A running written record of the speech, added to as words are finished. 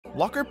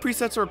Locker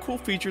presets are a cool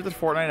feature that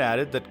Fortnite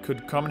added that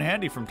could come in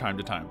handy from time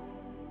to time.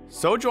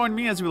 So join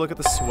me as we look at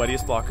the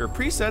sweatiest locker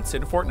presets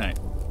in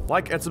Fortnite.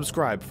 Like and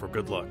subscribe for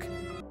good luck.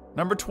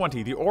 Number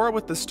 20, the aura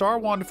with the star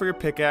wand for your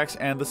pickaxe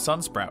and the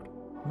sun sprout.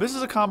 This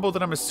is a combo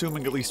that I'm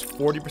assuming at least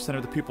 40%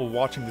 of the people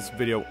watching this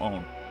video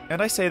own.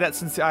 And I say that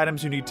since the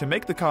items you need to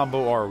make the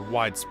combo are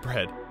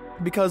widespread.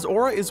 Because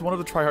aura is one of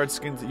the Tryhard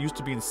skins that used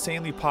to be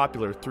insanely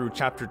popular through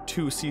Chapter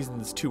 2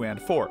 Seasons 2 and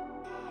 4.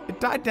 It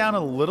died down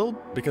a little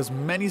because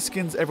many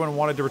skins everyone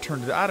wanted to return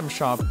to the item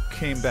shop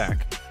came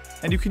back.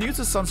 And you can use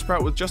the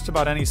Sunsprout with just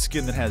about any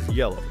skin that has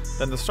yellow,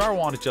 then the Star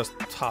Wand just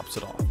tops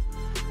it off.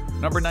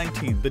 Number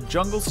 19, the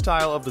jungle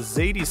style of the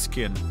Zadie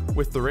skin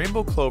with the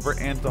Rainbow Clover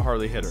and the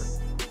Harley Hitter.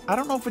 I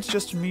don't know if it's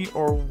just me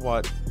or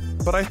what,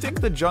 but I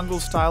think the jungle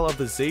style of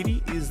the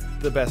Zadie is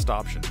the best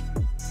option.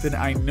 Then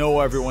I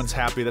know everyone's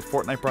happy that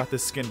Fortnite brought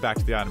this skin back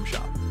to the item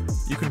shop.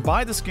 You can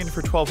buy the skin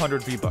for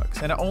 1200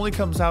 V-Bucks, and it only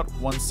comes out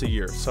once a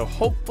year, so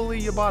hopefully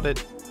you bought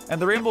it. And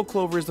the Rainbow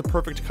Clover is the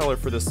perfect color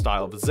for this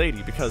style of the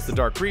Zadie, because the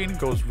dark green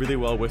goes really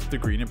well with the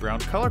green and brown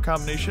color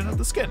combination of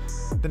the skin.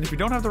 Then if you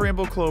don't have the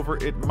Rainbow Clover,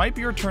 it might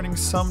be returning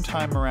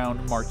sometime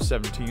around March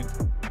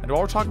 17th. And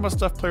while we're talking about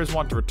stuff players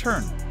want to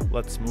return,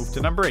 let's move to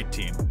number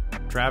 18.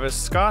 Travis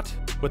Scott,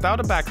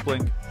 without a back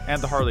bling,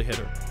 and the Harley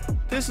Hitter.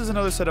 This is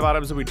another set of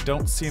items that we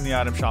don't see in the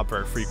item shop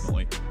very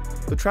frequently.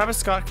 The Travis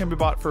Scott can be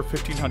bought for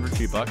 1500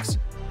 V-Bucks,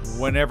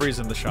 whenever he's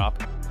in the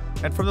shop.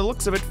 And from the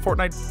looks of it,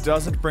 Fortnite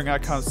doesn't bring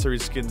Icon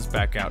Series skins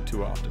back out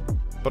too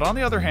often. But on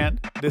the other hand,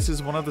 this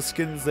is one of the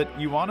skins that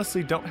you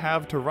honestly don't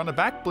have to run a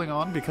back bling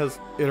on because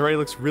it already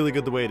looks really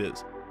good the way it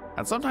is.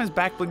 And sometimes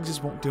back blings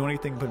just won't do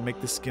anything but make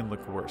the skin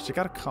look worse. You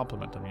gotta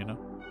compliment them, you know?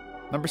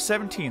 Number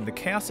 17, the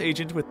Chaos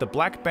Agent with the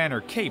Black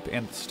Banner cape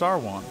and the Star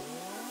Wand.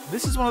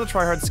 This is one of the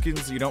Tryhard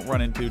skins that you don't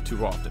run into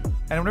too often.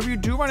 And whenever you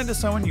do run into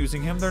someone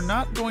using him, they're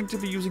not going to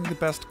be using the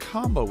best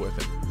combo with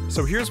him.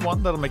 So here's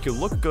one that'll make you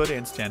look good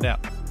and stand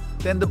out.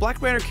 Then the Black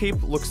Banner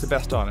cape looks the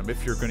best on him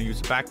if you're going to use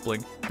a back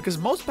bling, because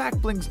most back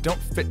blings don't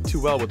fit too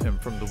well with him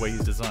from the way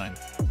he's designed.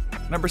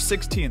 Number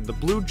 16, the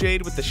Blue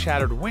Jade with the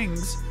Shattered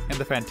Wings and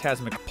the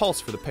Phantasmic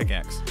Pulse for the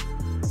pickaxe.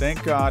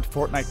 Thank God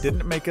Fortnite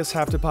didn't make us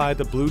have to buy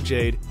the Blue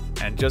Jade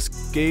and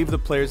just gave the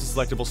players a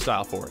selectable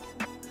style for it.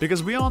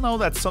 Because we all know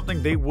that's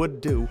something they would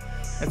do,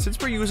 and since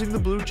we're using the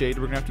Blue Jade,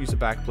 we're going to have to use a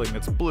back bling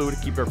that's blue to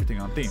keep everything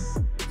on theme.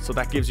 So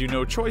that gives you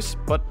no choice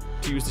but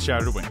to use the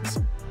Shattered Wings.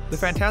 The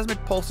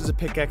Phantasmic Pulse is a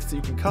pickaxe that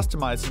you can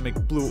customize to make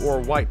blue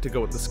or white to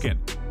go with the skin.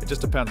 It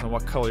just depends on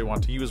what color you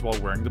want to use while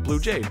wearing the Blue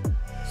Jade.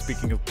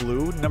 Speaking of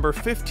blue, number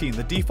 15,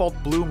 the default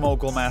blue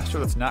Mogul Master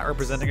that's not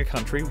representing a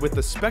country with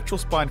the Spectral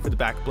Spine for the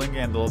back bling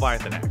and the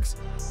Leviathan Axe.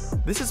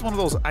 This is one of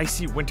those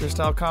icy winter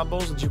style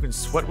combos that you can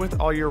sweat with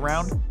all year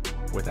round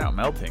without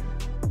melting.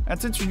 And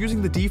since you're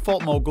using the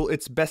default Mogul,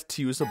 it's best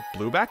to use a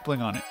blue back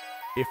bling on it,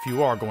 if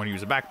you are going to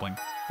use a back bling.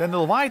 Then the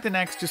Leviathan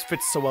Axe just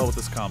fits so well with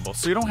this combo,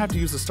 so you don't have to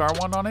use the Star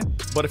Wand on it,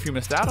 but if you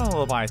missed out on the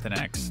Leviathan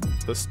Axe,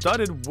 the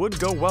Studded would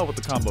go well with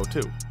the combo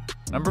too.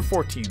 Number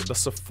 14, the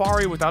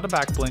Safari without a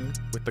back bling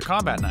with the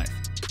Combat Knife.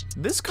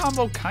 This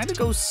combo kinda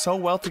goes so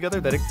well together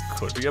that it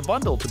could be a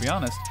bundle, to be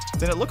honest.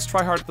 Then it looks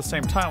Tryhard at the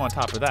same time on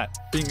top of that,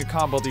 being a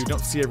combo that you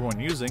don't see everyone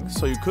using,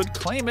 so you could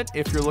claim it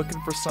if you're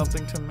looking for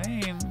something to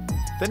main.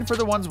 Then for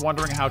the ones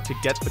wondering how to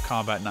get the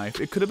Combat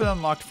Knife, it could have been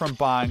unlocked from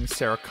buying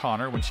Sarah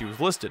Connor when she was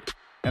listed.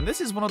 And this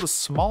is one of the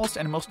smallest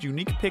and most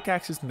unique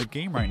pickaxes in the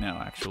game right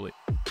now, actually.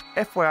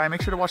 FYI,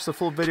 make sure to watch the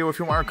full video if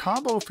you want our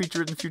combo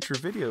featured in future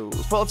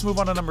videos. Well, let's move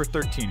on to number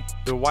 13,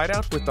 the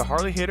Whiteout with the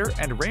Harley Hitter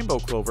and Rainbow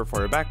Clover for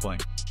your back bling.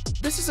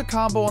 This is a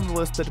combo on the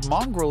list that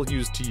Mongrel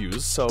used to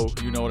use, so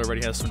you know it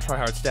already has some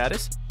Tryhard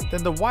status.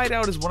 Then the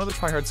Whiteout is one of the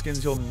Tryhard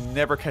skins you'll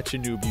never catch a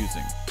noob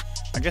using.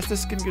 I guess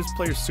this skin gives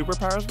players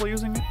superpowers while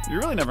using it? You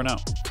really never know.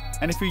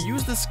 And if you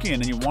use the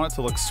skin and you want it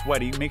to look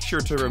sweaty, make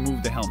sure to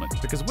remove the helmet,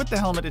 because with the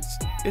helmet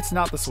it's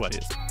not the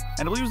sweatiest.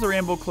 And we'll use the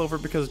Rainbow Clover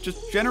because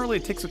just generally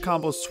it takes a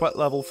combo's sweat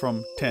level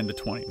from 10 to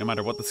 20, no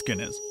matter what the skin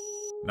is.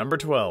 Number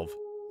 12.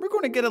 We're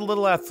going to get a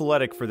little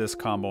athletic for this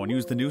combo and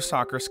use the new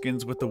soccer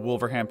skins with the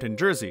Wolverhampton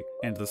jersey,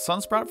 and the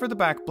Sunsprout for the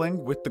back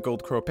bling with the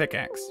Gold Crow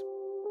pickaxe.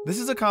 This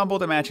is a combo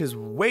that matches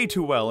way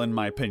too well in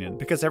my opinion,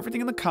 because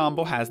everything in the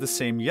combo has the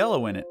same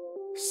yellow in it.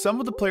 Some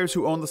of the players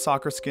who own the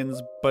soccer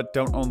skins but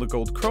don't own the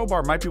gold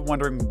crowbar might be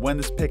wondering when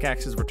this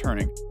pickaxe is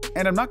returning.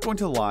 And I'm not going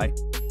to lie,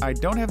 I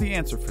don't have the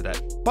answer for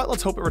that, but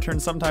let's hope it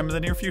returns sometime in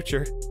the near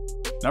future.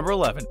 Number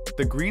 11,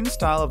 the green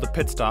style of the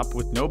Pit Stop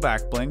with no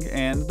back bling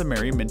and the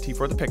Merry Minty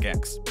for the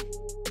pickaxe.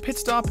 Pit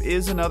Stop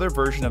is another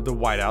version of the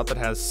Whiteout that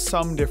has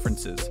some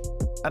differences.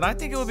 And I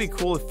think it would be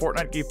cool if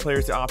Fortnite gave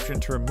players the option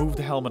to remove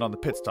the helmet on the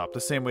Pit Stop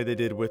the same way they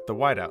did with the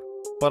Whiteout.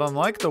 But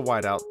unlike the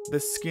Whiteout,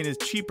 this skin is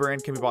cheaper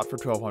and can be bought for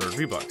 1200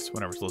 V-Bucks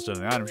whenever it's listed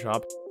in the item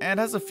shop, and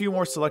has a few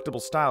more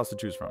selectable styles to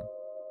choose from.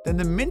 Then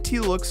the Minty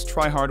looks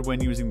Tryhard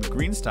when using the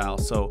green style,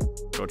 so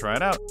go try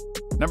it out.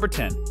 Number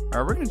 10. Alright,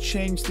 we're going to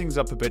change things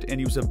up a bit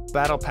and use a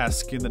Battle Pass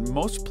skin that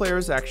most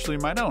players actually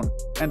might own.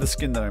 And the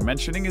skin that I'm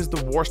mentioning is the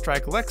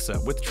Warstrike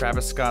Lexa with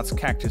Travis Scott's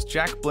Cactus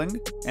Jack bling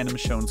and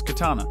Michonne's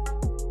Katana.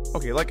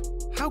 Okay, like,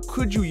 how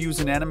could you use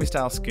an anime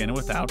style skin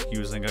without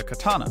using a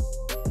katana?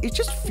 It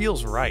just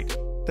feels right.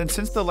 Then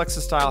since the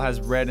Alexis style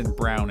has red and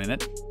brown in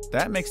it,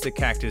 that makes the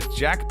Cactus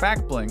Jack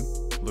back bling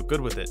look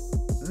good with it.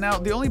 Now,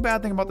 the only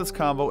bad thing about this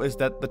combo is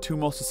that the two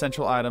most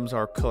essential items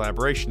are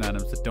collaboration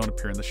items that don't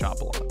appear in the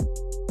shop a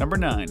lot. Number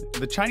 9,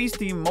 the Chinese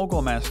themed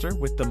Mogul Master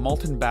with the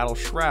Molten Battle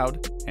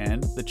Shroud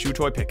and the Chew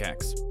Toy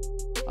Pickaxe.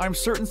 I'm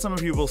certain some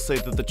of you will say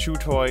that the Chew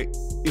Toy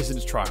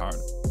isn't Tryhard,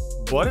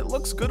 but it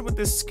looks good with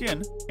this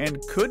skin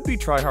and could be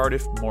Tryhard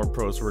if more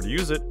pros were to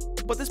use it.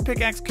 But this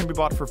pickaxe can be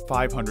bought for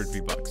 500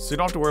 V-Bucks, so you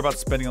don't have to worry about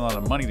spending a lot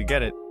of money to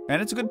get it.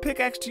 And it's a good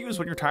pickaxe to use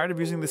when you're tired of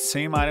using the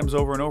same items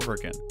over and over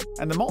again.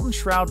 And the Molten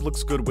Shroud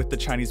looks good with the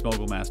Chinese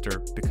Mogul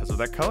Master because of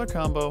that color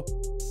combo.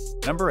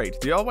 Number 8,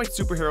 the all-white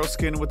superhero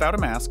skin without a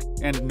mask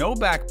and no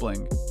back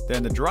bling,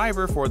 then the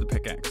driver for the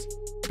pickaxe.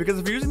 Because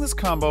if you're using this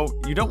combo,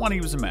 you don't want to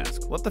use a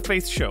mask. Let the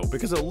face show,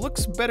 because it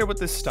looks better with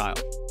this style,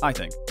 I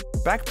think.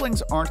 Back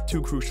blings aren't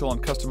too crucial on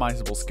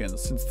customizable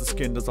skins, since the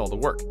skin does all the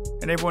work,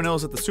 and everyone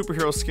knows that the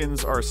superhero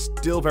skins are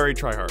still very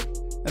tryhard.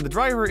 And the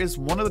driver is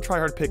one of the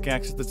tryhard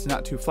pickaxes that's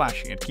not too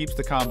flashy. It keeps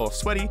the combo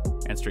sweaty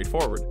and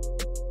straightforward.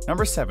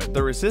 Number 7,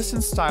 the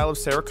Resistance style of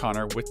Sarah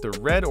Connor with the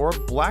red or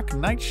black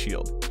Knight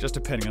Shield, just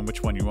depending on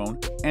which one you own,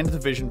 and the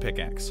Vision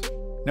pickaxe.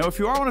 Now if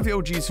you are one of the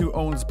OGs who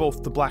owns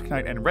both the Black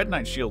Knight and Red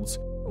Knight shields,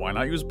 why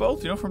not use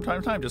both, from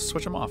time to time, just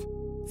switch them off.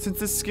 Since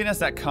this skin has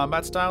that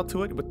combat style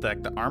to it with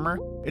the armor,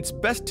 it's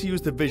best to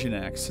use the Vision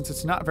axe since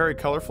it's not very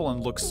colorful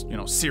and looks,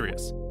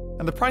 serious.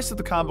 And the price of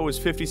the combo is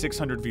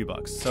 5,600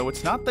 V-Bucks, so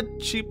it's not the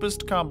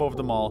cheapest combo of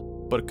them all,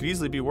 but it could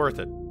easily be worth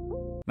it.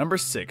 Number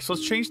 6,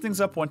 let's change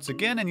things up once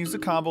again and use a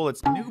combo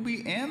that's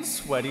newbie and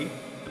sweaty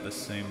at the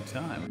same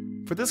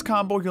time. For this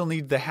combo, you'll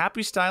need the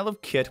Happy style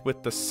of kit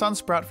with the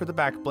Sunsprout for the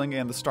back bling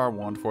and the Star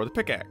Wand for the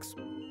pickaxe.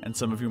 And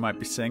some of you might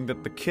be saying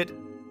that the kit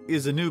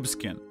is a noob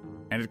skin.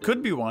 And it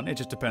could be one, it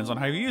just depends on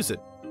how you use it.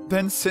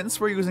 Then since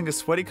we're using a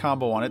sweaty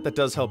combo on it, that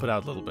does help it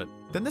out a little bit.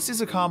 Then this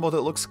is a combo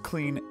that looks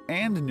clean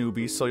and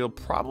newbie, so you'll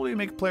probably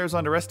make players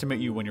underestimate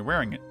you when you're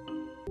wearing it.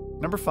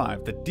 Number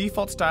 5, the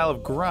default style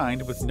of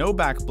Grind with no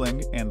back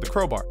bling and the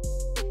crowbar.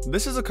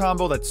 This is a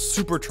combo that's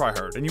super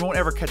tryhard, and you won't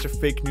ever catch a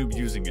fake noob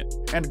using it.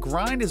 And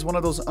Grind is one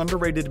of those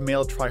underrated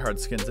male tryhard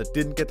skins that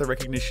didn't get the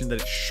recognition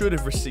that it should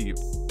have received.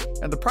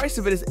 And the price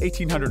of it is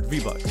 1,800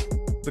 V-Bucks.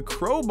 The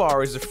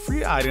crowbar is a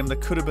free item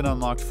that could have been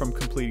unlocked from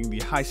completing the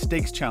high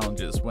stakes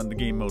challenges when the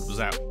game mode was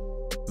out.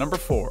 Number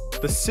 4,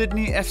 the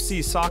Sydney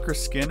FC soccer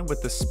skin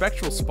with the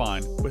spectral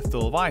spine with the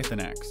Leviathan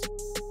axe.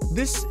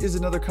 This is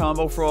another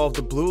combo for all of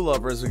the blue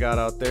lovers we got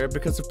out there,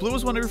 because if blue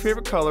is one of your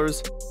favorite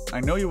colors,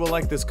 I know you will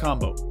like this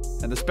combo.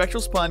 And the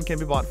spectral spine can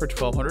be bought for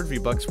 1,200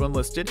 V-Bucks when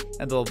listed,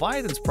 and the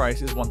Leviathan's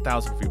price is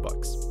 1,000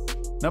 V-Bucks.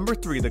 Number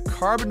 3, the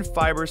carbon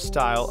fiber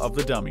style of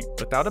the dummy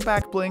without a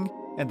back bling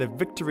and the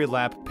Victory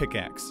Lap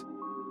pickaxe.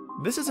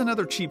 This is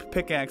another cheap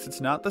pickaxe.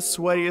 It's not the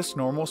sweatiest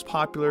nor most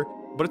popular,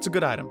 but it's a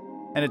good item.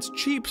 And it's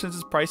cheap since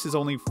its price is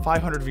only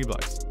 500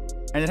 V-Bucks.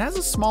 And it has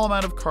a small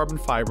amount of carbon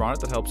fiber on it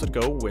that helps it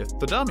go with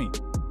the dummy.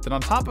 Then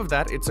on top of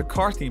that, it's a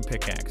car-themed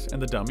pickaxe,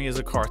 and the dummy is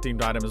a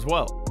car-themed item as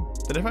well.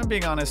 Then if I'm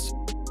being honest,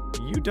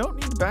 you don't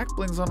need back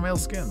blings on male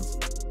skins.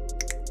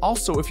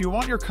 Also, if you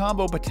want your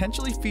combo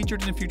potentially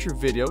featured in a future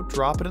video,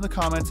 drop it in the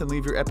comments and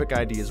leave your epic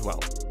ID as well.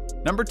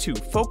 Number 2,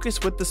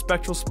 focus with the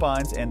spectral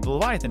spines and the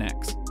Leviathan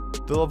axe.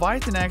 The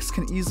Leviathan axe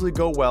can easily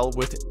go well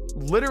with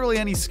literally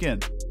any skin.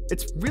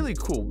 It's really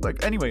cool.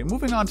 Anyway,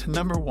 moving on to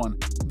number 1,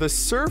 the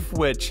Surf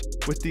Witch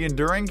with the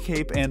Enduring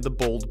Cape and the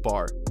Bold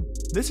Bar.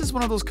 This is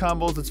one of those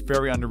combos that's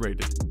very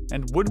underrated,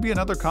 and would be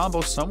another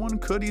combo someone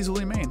could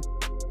easily main.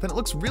 Then it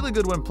looks really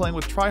good when playing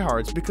with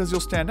tryhards because you'll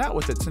stand out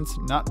with it since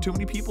not too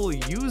many people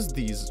use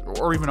these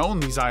or even own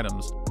these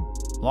items.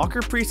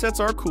 Locker presets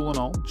are cool and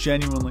all,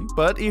 genuinely,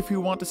 but if you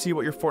want to see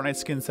what your Fortnite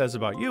skin says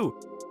about you,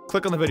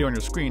 click on the video on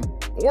your screen,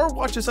 or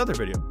watch this other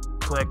video.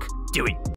 Click, do it.